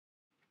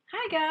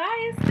Hi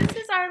guys,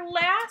 this is our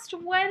last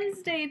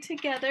Wednesday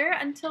together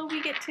until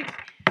we get to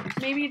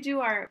maybe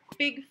do our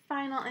big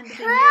final end of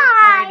the year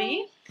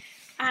party.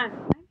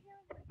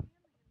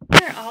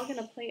 We're all going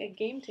to play a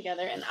game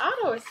together, and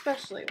Otto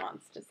especially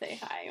wants to say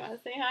hi. You want to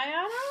say hi,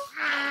 Otto?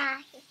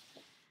 Hi.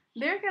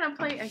 They're going to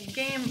play a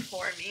game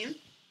for me.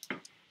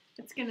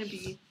 It's going to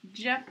be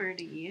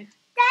Jeopardy!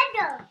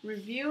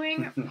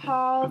 Reviewing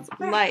Paul's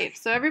life.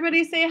 So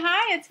everybody say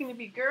hi. It's going to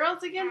be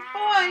girls against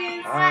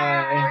boys.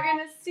 Hi. We're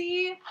going to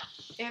see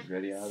if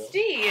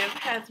Steve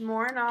has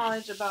more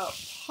knowledge about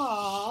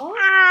Paul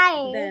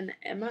than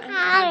Emma and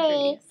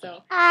Audrey.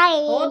 So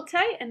hold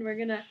tight, and we're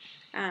going to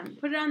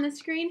put it on the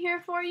screen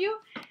here for you.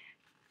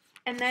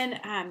 And then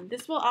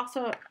this will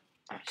also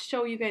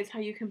show you guys how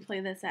you can play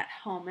this at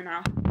home, and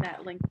I'll have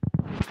that link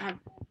ready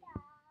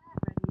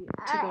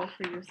to go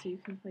for you so you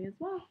can play as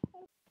well.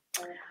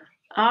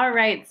 All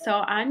right, so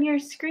on your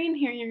screen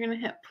here, you're going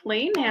to hit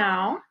play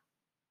now,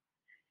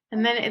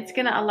 and then it's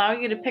going to allow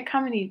you to pick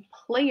how many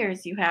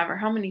players you have or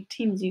how many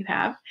teams you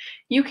have.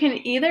 You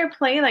can either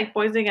play like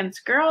boys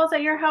against girls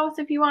at your house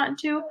if you want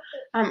to,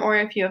 or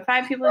if you have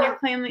 5 people in your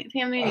family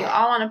and you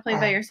all want to play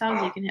by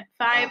yourselves, you can hit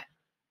 5.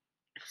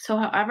 So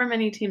however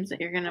many teams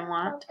that you're going to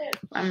want,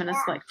 I'm going to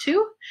select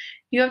 2.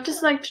 You have to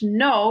select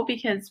no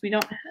because we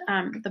don't,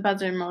 the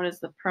buzzer mode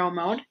is the pro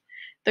mode.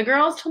 The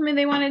girls told me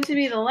they wanted to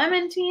be the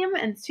lemon team,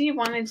 and Steve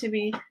wanted to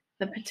be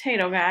the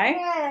potato guy.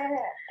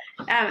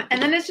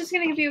 And then it's just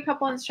going to give you a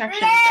couple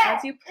instructions.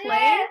 As you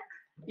play,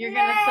 you're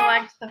going to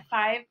select the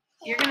 5.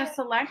 You're going to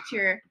select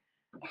your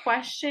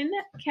question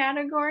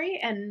category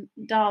and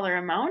dollar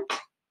amount.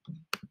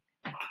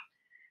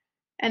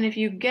 And if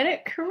you get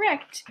it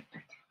correct,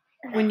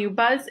 when you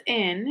buzz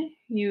in,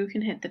 you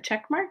can hit the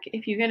check mark.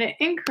 If you get it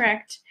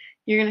incorrect,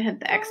 you're going to hit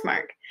the X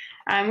mark.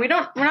 We're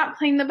not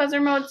playing the buzzer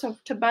mode, so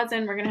to buzz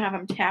in, we're going to have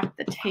them tap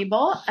the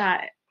table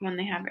when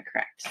they have it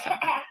correct. So,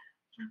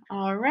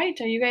 all right,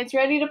 are you guys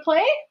ready to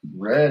play?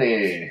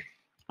 Ready.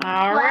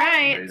 All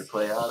right. Ready to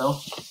play, Otto?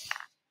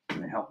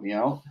 Can you help me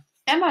out?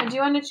 Emma, do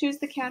you want to choose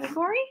the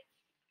category?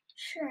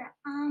 Sure.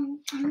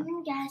 I'm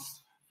gonna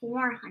guess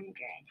 400.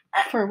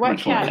 For what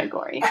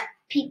category?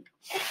 People.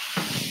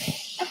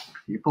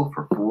 People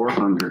for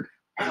 400.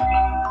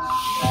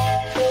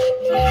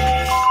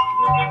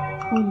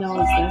 Who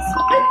knows this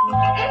one?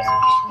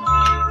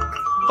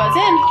 Buzz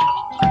in.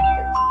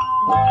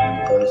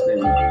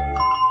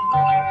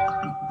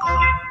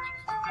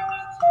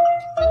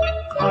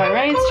 All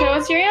right, show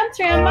us your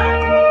answer, Emma.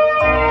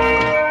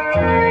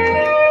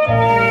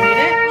 Read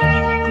it.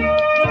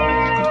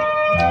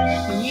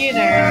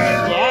 Theater.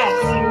 Yes,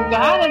 you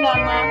got it,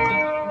 Emma.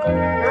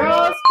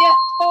 Girls get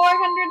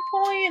 400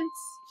 points.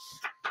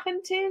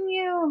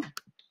 Continue.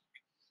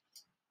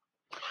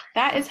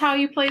 That is how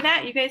you play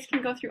that. You guys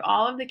can go through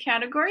all of the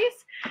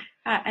categories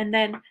and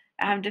then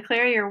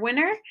declare your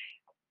winner.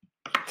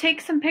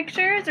 Take some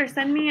pictures or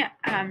send me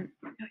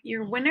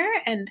your winner,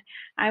 and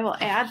I will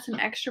add some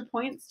extra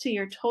points to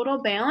your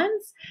total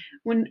balance.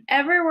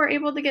 Whenever we're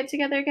able to get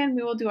together again,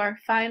 we will do our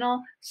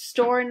final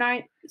store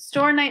night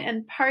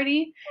and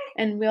party,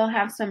 and we'll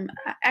have some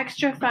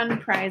extra fun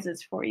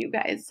prizes for you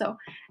guys. So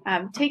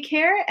take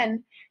care,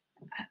 and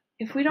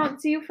if we don't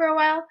see you for a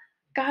while,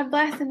 God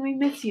bless, and we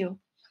miss you.